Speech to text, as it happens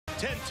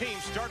10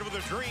 teams started with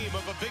a dream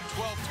of a Big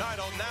 12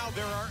 title. Now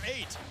there are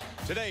 8.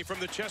 Today from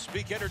the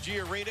Chesapeake Energy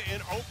Arena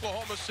in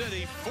Oklahoma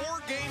City,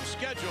 4-game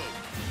schedule.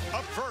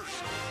 Up first,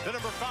 the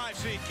number 5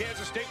 seed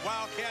Kansas State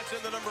Wildcats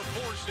and the number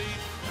 4 seed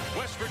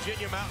West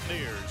Virginia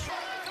Mountaineers.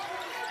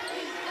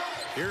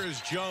 Here is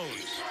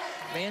Jones.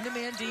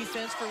 Man-to-man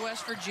defense for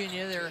West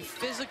Virginia. They're a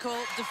physical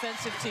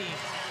defensive team.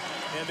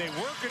 And they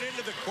work it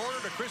into the corner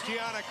to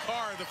Christiana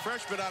Carr, the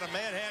freshman out of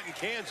Manhattan,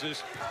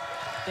 Kansas.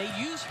 They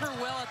use her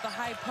well at the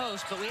high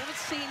post, but we haven't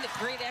seen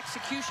great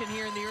execution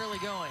here in the early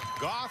going.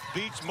 Goff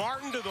beats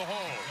Martin to the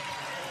hole.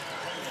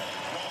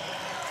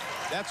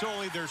 That's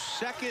only their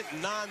second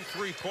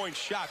non-3-point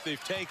shot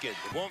they've taken.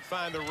 They won't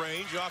find the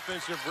range.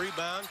 Offensive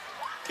rebound,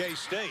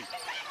 K-State.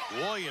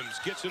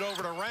 Williams gets it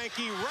over to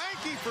Ranke.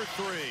 Ranke for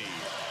 3.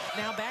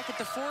 Now back at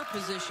the 4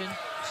 position,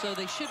 so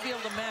they should be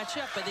able to match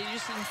up, but they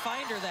just didn't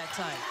find her that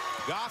time.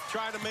 Goff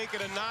trying to make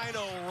it a 9-0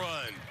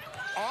 run.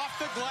 Off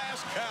the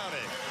glass,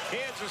 counted.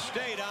 Kansas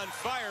State on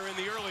fire in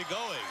the early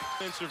going.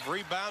 Offensive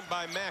rebound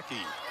by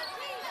Mackey.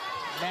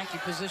 Mackey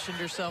positioned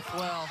herself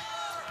well.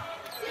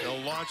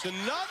 They'll launch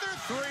another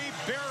 3,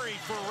 buried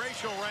for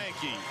Rachel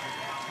Ranke.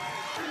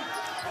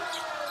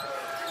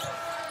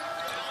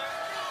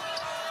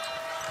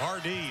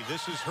 Pardee,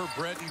 this is her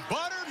bread and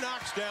butter,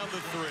 knocks down the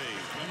 3.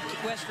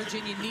 West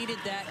Virginia needed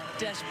that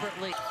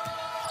desperately.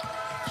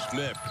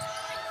 Smith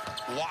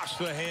lost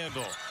the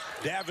handle.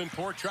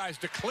 Davenport tries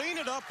to clean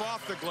it up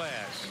off the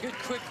glass. Good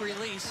quick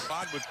release.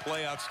 Pod would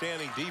play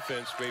outstanding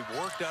defense. They've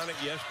worked on it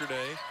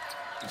yesterday.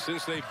 And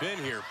since they've been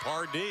here,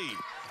 Pardee,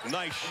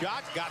 nice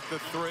shot, got the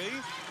 3.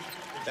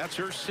 That's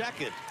her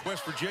second.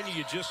 West Virginia,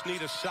 you just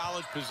need a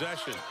solid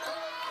possession.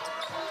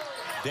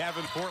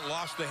 Davenport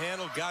lost the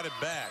handle, got it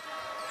back.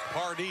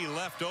 Pardee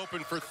left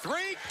open for 3,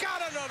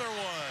 got another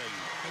one.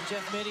 And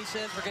Jeff Mittie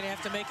says we're going to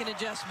have to make an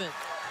adjustment.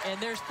 And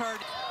there's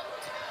Pardee.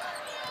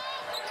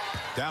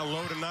 Down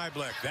low to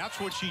Nyblack. That's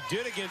what she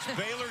did against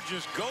Baylor.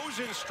 Just goes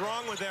in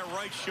strong with that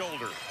right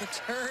shoulder.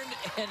 Turn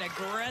and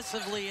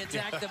aggressively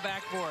attack the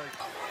backboard.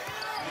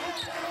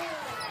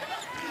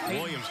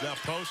 Williams now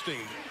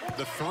posting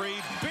the 3.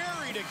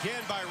 Buried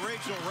again by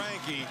Rachel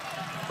Ranke.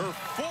 Her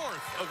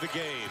 4th of the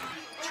game.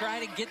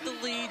 Try to get the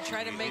lead,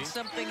 try to make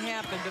something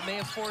happen, but may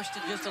have forced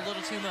it just a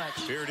little too much.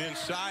 Veered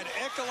inside.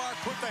 Ekelar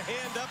put the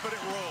hand up and it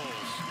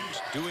rolls. He's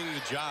doing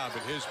the job,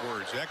 in his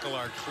words.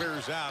 Ekelar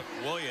clears out.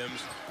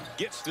 Williams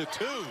gets the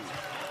 2.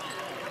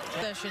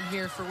 Possession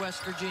here for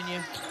West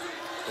Virginia.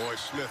 Boy,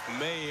 Smith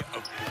may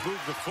have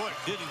moved the foot.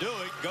 Didn't do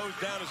it. Goes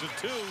down as a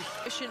 2.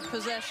 Efficient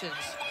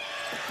possessions.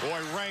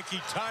 Boy,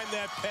 Ranke timed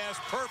that pass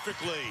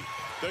perfectly.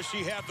 Does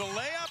she have the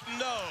layup?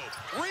 No.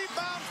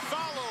 Rebound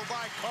follow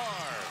by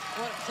Carr.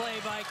 What a play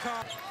by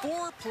Carr.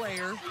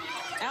 4-player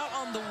out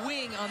on the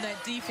wing on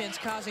that defense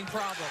causing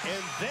problems.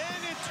 And then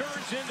it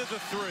turns into the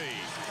 3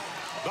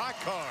 by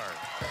Carr.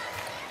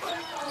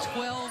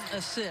 12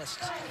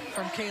 assists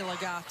from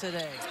Kayla Goff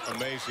today.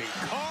 Amazing.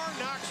 Carr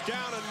knocks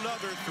down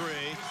another 3.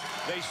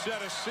 They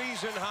set a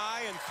season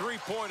high in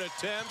 3-point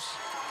attempts.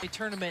 A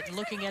tournament, and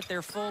looking at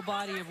their full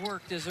body of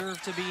work,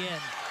 deserve to be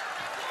in.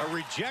 A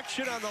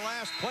rejection on the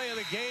last play of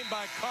the game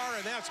by Carr,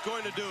 and that's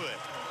going to do it.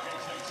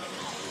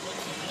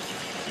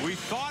 We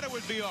thought it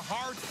would be a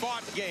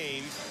hard-fought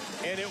game,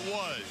 and it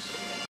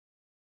was.